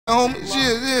homies.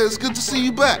 Yeah, it's good to see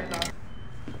you back.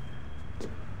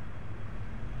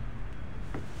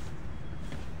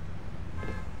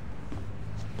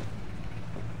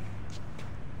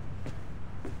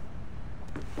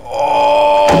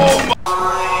 Oh my.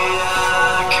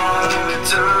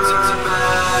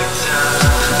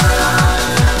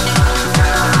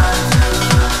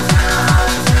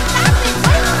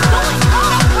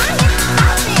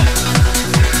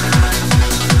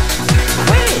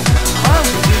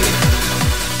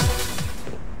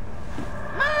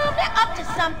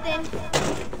 Something.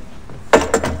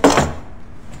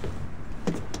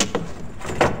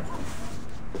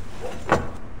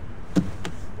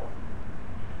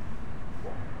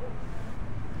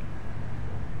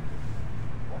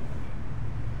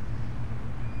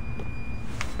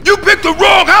 You picked the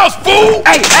wrong house, fool!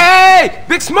 Hey,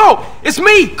 Big Smoke! It's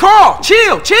me, Carl!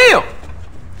 Chill!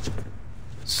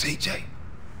 CJ?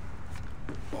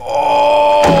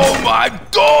 Oh, my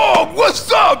dog!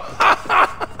 What's up?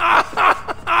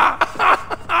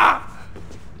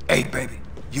 Hey, baby,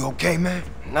 you okay, man?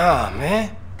 Nah,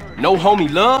 man. No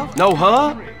homie love, no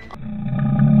hug.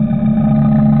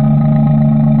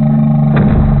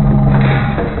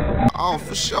 Oh,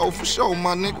 for sure,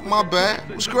 my nigga. My bad.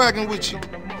 What's cracking with you?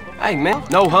 Hey, man,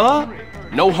 no hug,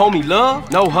 no homie love,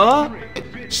 no hug.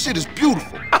 Shit is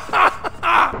beautiful.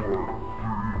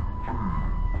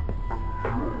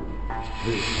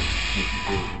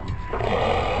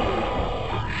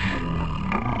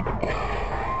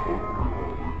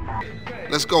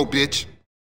 Let's go, bitch.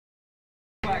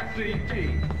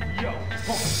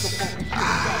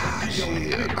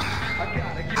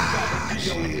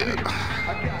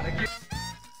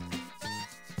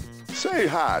 Say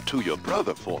hi to your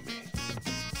brother for me.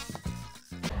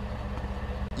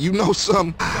 You know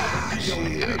something?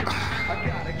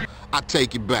 I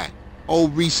take it back.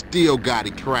 Old Reese still got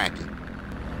it cracking.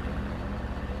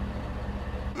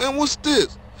 Man, what's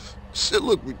this? Shit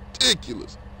look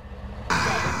ridiculous.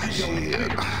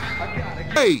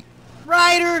 Hey!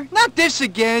 Ryder, not this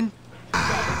again.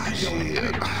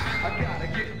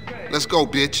 Let's go,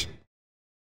 bitch.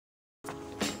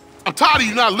 I'm tired of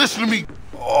you not listening to me.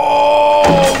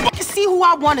 Oh, my. See who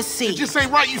I want to see. It just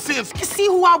ain't right you saying See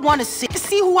who I want to see.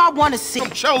 See who I want to see.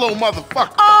 some cello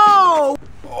motherfucker. Oh!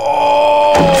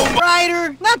 Oh, my.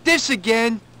 Ryder, not this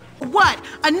again. What?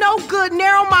 A no-good,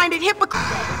 narrow-minded hypocrite?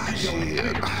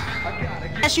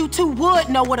 As you two would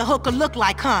know what a hooker look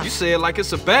like, huh? You say it like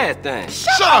it's a bad thing.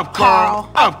 Shut up, Carl.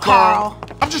 Up, Carl.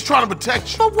 I'm just trying to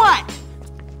protect you. For what?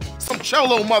 Some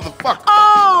cello motherfucker.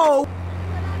 Oh!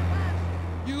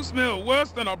 You smell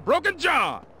worse than a broken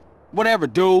jaw. Whatever,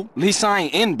 dude. At least I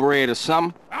ain't inbred or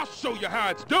something. I'll show you how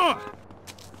it's done.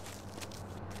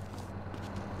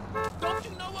 Don't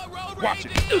you know what road Watch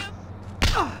rage it.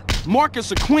 is?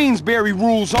 Marcus of Queensberry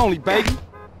rules only, baby.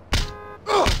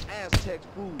 Aztecs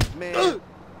fools, man.